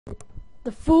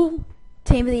The full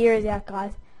team of the year is out,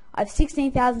 guys. I have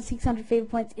 16,600 FIFA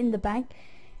points in the bank,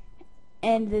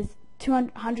 and there's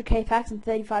 200k packs and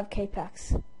 35k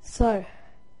packs. So,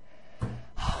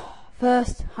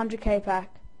 first 100k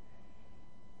pack.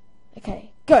 Okay,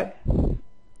 go.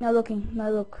 No looking,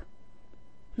 no look.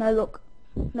 No look.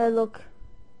 No look.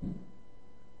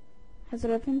 Has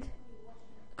it opened?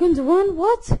 Gunzerun,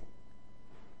 what?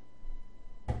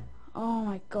 Oh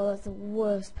my god, that's the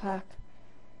worst pack.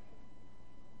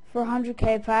 For a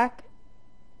 100k pack,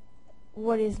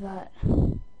 what is that?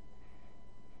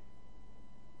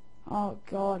 Oh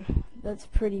god, that's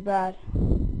pretty bad.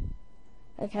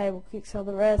 Okay, we'll quick sell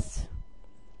the rest.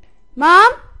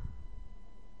 Mom?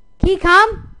 Can you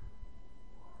come?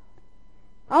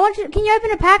 Can you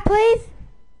open a pack, please?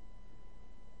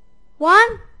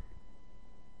 One?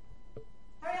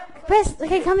 Press,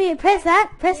 okay, come here, press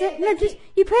that, press it. No, just,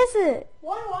 you press it.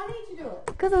 Why do I need to do it?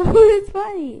 Because it's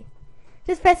funny.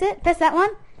 Just press it, press that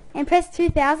one, and press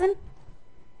 2000.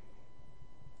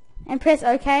 And press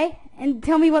OK, and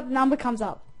tell me what number comes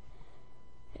up.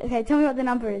 Okay, tell me what the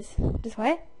number is. Just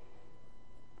wait.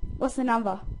 What's the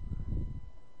number?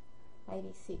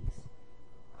 86.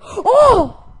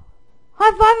 Oh!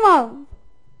 High five, Mum!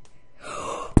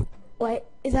 Wait,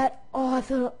 is that... Oh, I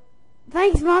thought...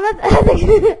 Thanks, Mum.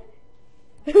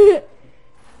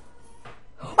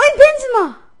 Oh,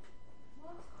 Benzema!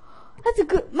 That's a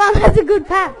good... Mum, that's a good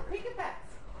pack.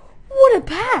 What a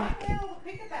pack!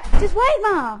 Just wait,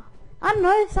 Ma. I don't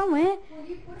know, somewhere.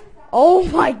 Oh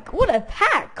my... What a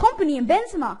pack! Company and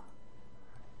Benzema.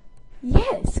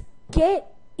 Yes,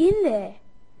 get in there.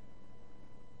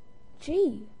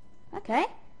 Gee, okay.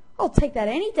 I'll take that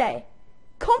any day.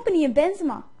 Company and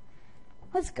Benzema.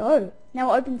 Let's go. Now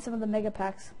we'll open some of the mega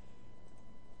packs.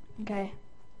 Okay.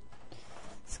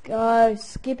 Let's go.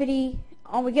 Skippity.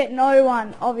 Oh, we get no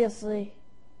one, obviously.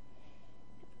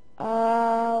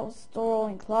 We'll store all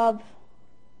in club.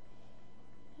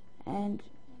 And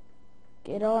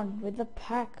get on with the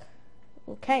pack.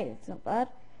 Okay, that's not bad.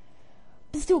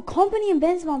 But still, Company and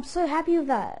Benzema, I'm so happy with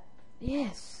that.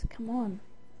 Yes, come on.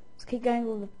 Let's keep going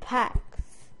with the packs.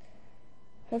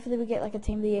 Hopefully we get like a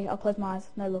team of the year. I'll close my eyes.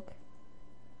 No look.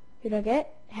 Who do I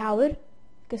get? Howard,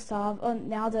 Gustav,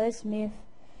 Naldo, Smith.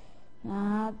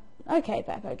 Okay,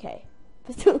 pack, okay.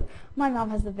 But still, my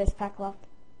mum has the best pack luck.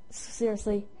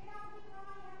 Seriously.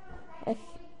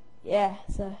 Yeah,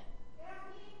 so.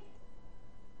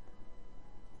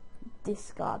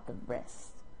 Discard the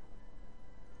rest.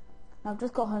 I've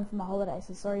just got home from my holiday,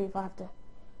 so sorry if I have to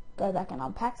go back and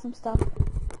unpack some stuff.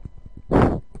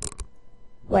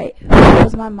 Wait,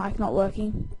 was my mic not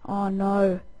working? Oh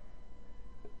no.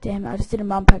 Damn it, I just did a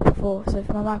mum pack before, so if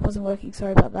my mic wasn't working,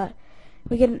 sorry about that.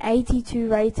 We get an 82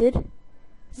 rated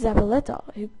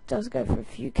Zabaleta, who does go for a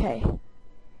few K.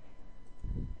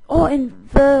 Oh, and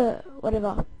the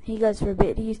whatever, he goes for a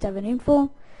bit. He used to have an inform,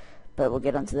 but we'll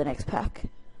get on to the next pack.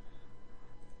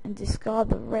 And discard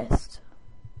the rest.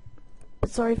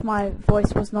 Sorry if my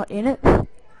voice was not in it,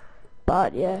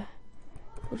 but yeah,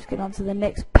 we'll just get on to the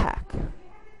next pack.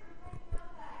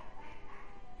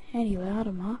 Any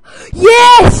louder, Ma?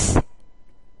 Yes!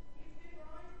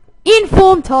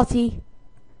 Inform TOTY.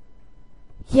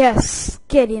 Yes,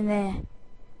 get in there.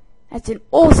 That's an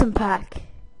awesome pack.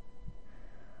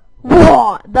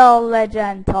 What? The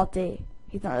legend TOTY.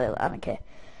 He's not really, I don't care.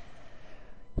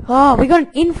 Oh, we got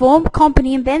an inform,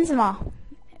 Company and Benzema.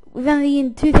 We've only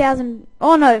in 2,000,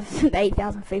 oh no,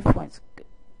 8,000 FIFA points.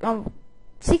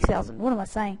 6,000, what am I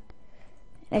saying?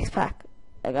 Next pack.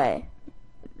 Okay.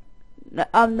 No,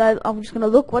 I'm just gonna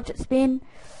look, watch it spin.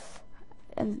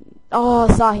 And, oh,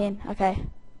 Sahin, okay.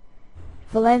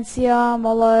 Valencia,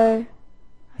 Molo,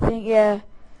 I think, yeah.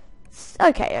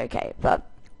 Okay, but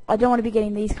I don't want to be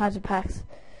getting these kinds of packs.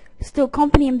 Still,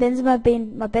 Company and Benzema have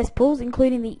been my best pulls,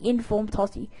 including the inform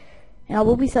TOTY. And I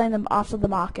will be selling them after the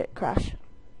market crash.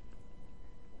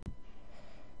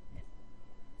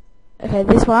 Okay,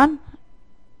 this one.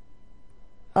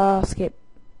 Skip.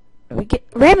 We get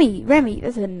Remy,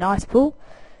 that's a nice pull.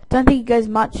 Don't think he goes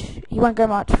much. He won't go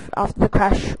much after the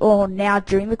crash or now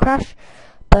during the crash.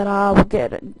 But we'll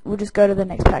get it. We'll just go to the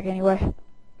next pack anyway.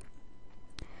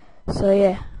 So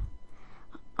yeah,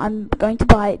 I'm going to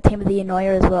buy Team of the Year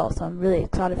Neuer as well. So I'm really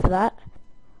excited for that.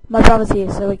 My brother's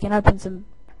here, so we can open some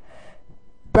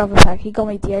brother pack. He got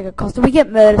me Diego Costa. We get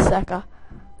Mertesacker.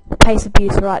 Pace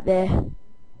abuse right there.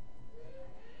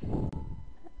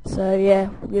 So yeah,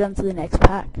 we'll get on to the next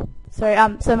pack.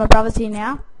 So my brother's here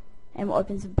now, and we'll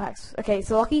open some packs. Okay,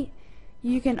 so Lockie,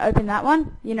 you can open that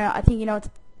one. You know, I think you know it's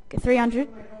 300.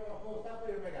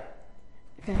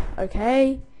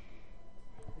 Okay.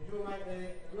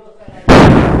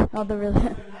 Not the real.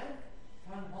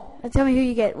 Tell me who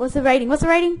you get. What's the rating? What's the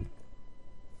rating?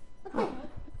 Oh.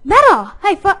 Matter!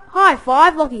 Hey, high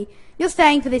five, Lockie. You're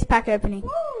staying for this pack opening.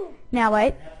 Now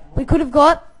wait. We could have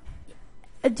got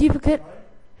a duplicate.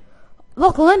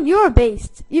 Lachlan, you're a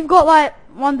beast. You've got like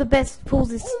one of the best pulls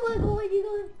this. Oh my god, you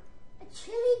got a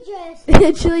chili jersey.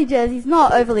 A chili jersey's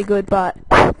not overly good, but.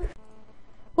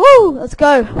 Woo! Let's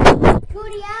go.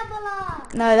 Jordi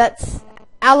Alba. No, that's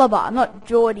Alaba, not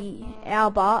Jordi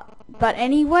Alba. But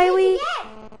anyway, we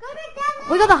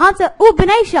got the Hunter. Oh,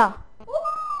 Benatia.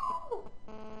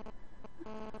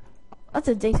 That's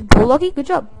a decent pull, Lockie. Good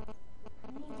job.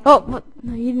 Oh, what?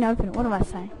 No, you didn't open it. What am I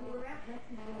saying?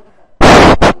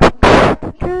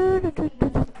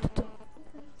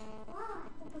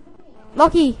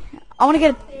 Lockie, I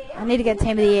need to get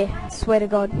Team of the Year. I swear to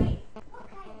God.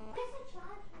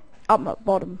 Up my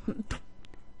bottom.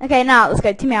 Okay, now let's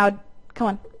go. Tim Howard. Come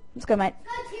on. Let's go, mate.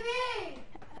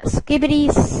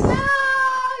 Skibbities.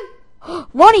 No!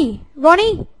 Ronnie.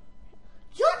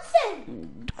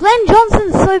 Johnson! Glenn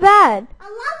Johnson's so bad. I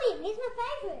love him. He's my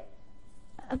favourite.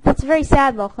 That's very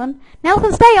sad, Lachlan. Now,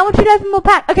 Lachlan, stay. I want you to open more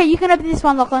packs. Okay, you can open this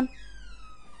one, Lachlan.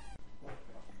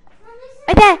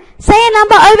 Okay, say a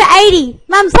number over 80.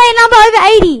 Mum, say a number over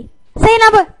 80. Say a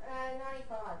number.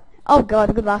 95. Oh,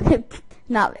 God, good luck.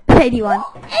 No, 81.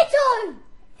 Eto!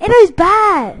 Eto's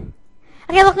bad.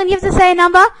 Okay, Lachlan, you have to say a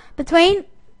number between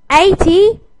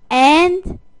 80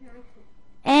 and...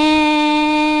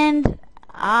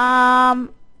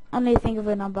 I need to think of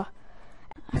a number.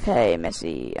 Okay,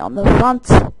 Messi on the front.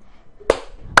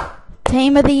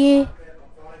 Team of the Year.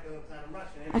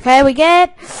 Okay, we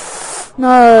get...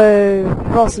 No,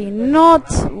 Rossi,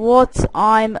 not what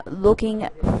I'm looking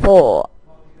for.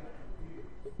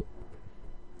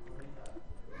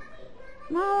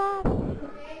 Mama,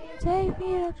 take me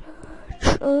to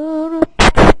church.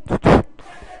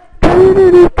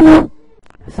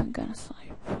 I'm gonna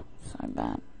sleep so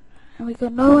bad. And we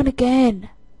got no one again.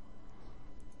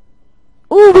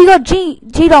 Oh, we got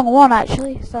G-Dong 1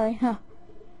 actually. Sorry, huh.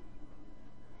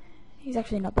 He's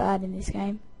actually not bad in this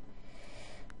game.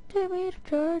 Take me to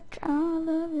church, I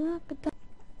love you like a dog.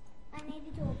 I need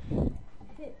to do a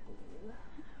poop.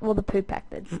 Well, the poop pack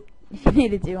then. If you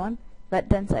need to do one. But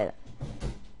don't say that.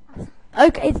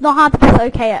 Okay, it's not hard to press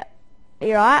OK at. Are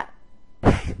you right?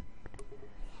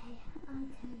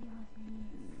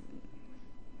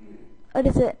 What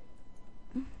is it?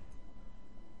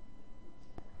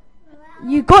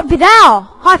 You got Vidal!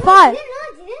 High five!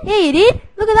 Yeah, you did.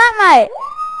 Look at that, mate.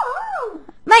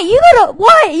 Mate, you gotta...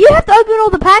 Why? You have to open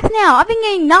all the packs now. I've been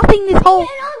getting nothing this whole... And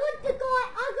I got the guy...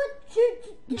 I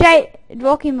got Jay...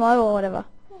 Rock him low or whatever.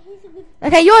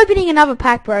 Okay, you're opening another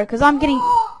pack, bro, because I'm getting...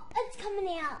 Oh, it's coming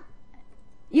out.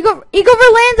 You got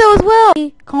Rolando as well.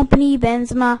 Company,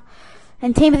 Benzema,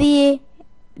 and Team of the Year,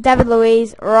 David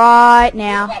Luiz, right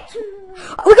now.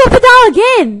 We got Vidal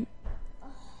again.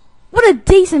 What a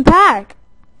decent pack.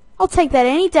 I'll take that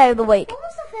any day of the week. What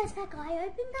was the first pack I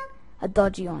opened up? A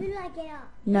dodgy Who one. did I get out?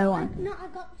 No one. No, I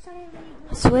got something really I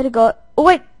good. swear to God. Oh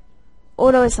wait.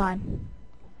 Auto assign.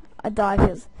 I die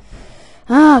feels.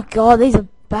 Oh God, these are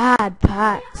bad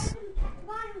packs.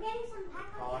 I'm getting some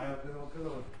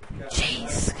packs.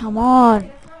 Jeez, come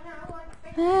on.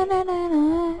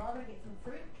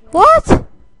 What?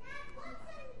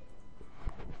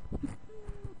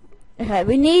 Okay,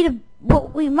 we need a... Well,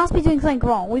 we must be doing something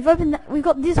wrong. We've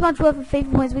got this much worth of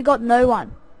FIFA points. We got no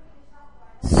one.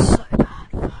 So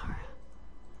bad.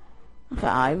 Okay,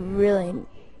 I really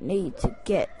need to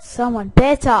get someone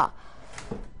better.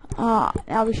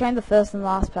 I'll be showing the first and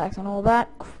last packs and all that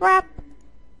crap.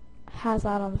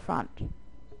 Hazard on the front.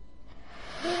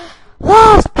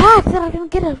 Last pack that I can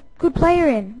get a good player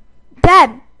in.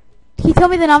 Dad, can you tell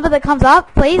me the number that comes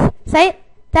up, please? Say it.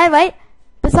 Dad, wait.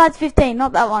 Besides 15,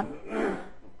 not that one.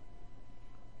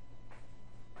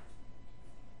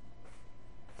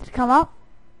 Did it come up?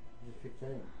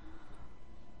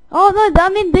 Oh no, I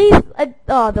mean these.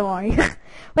 Oh, don't worry.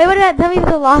 Wait, what about? Tell me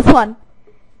the last one.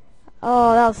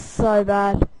 Oh, that was so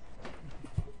bad.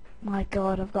 My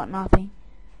God, I've got nothing.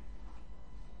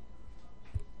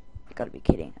 You gotta be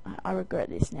kidding. I regret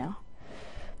this now.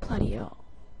 Bloody hell.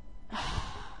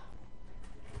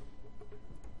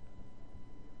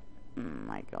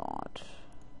 My God.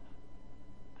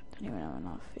 I don't even have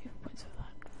enough FIFA points for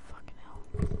that. Fucking hell.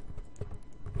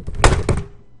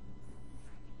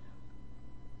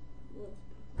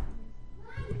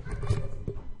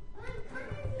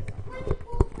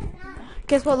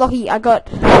 Guess what, Lockie? I got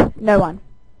no one.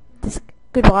 Just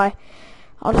goodbye.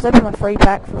 I'll just open my free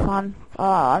pack for fun.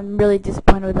 I'm really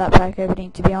disappointed with that pack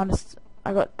opening, to be honest.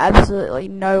 I got absolutely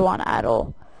no one at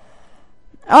all.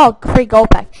 Oh, free gold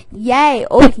pack. Yay!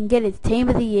 All we can get is team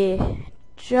of the year.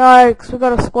 Jokes. We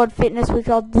got a squad fitness, which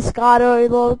I'll discard.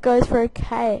 Oh, goes for a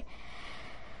K.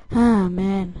 Oh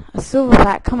man, a silver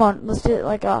pack. Come on, let's do it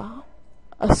like a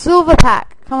silver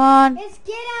pack. Come on. Let's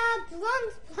get a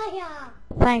bronze player.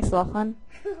 Thanks, Lachlan.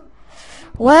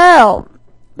 Well,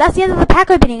 that's the end of the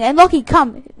pack opening. And Lockie,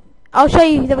 come. I'll show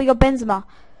you that we got Benzema.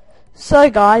 So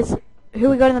guys, who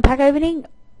we got in the pack opening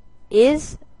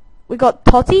is we got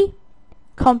TOTY,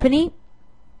 Company,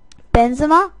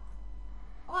 Benzema,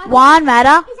 Oh, Juan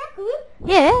Mata. is that good?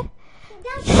 Yeah.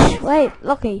 That's Shh, wait,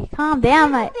 Lockie, calm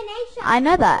down, mate. combination. I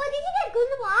know that. Oh, did you get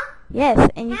Gundogan? Yes,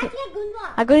 and you How'd can, you get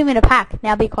Gundogan? I got him in a pack.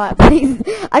 Now be quiet, please.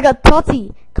 I got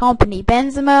TOTY, Company,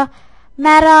 Benzema,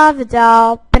 Mata,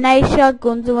 Vidal, Benatia,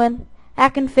 Gundogan,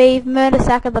 Akinfeev,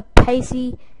 Murder-Saka, the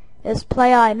paciest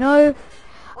player I know.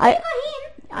 Oh, you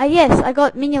got him? Yes, I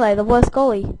got Mignolet, the worst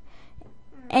goalie.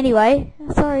 Anyway,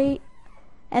 sorry.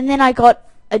 And then I got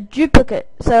a duplicate.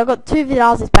 So I got 2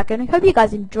 Vidals this pack, and I hope you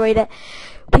guys enjoyed it.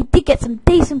 We did get some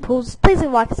decent pulls. Please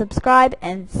like and subscribe,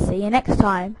 and see you next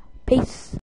time. Peace.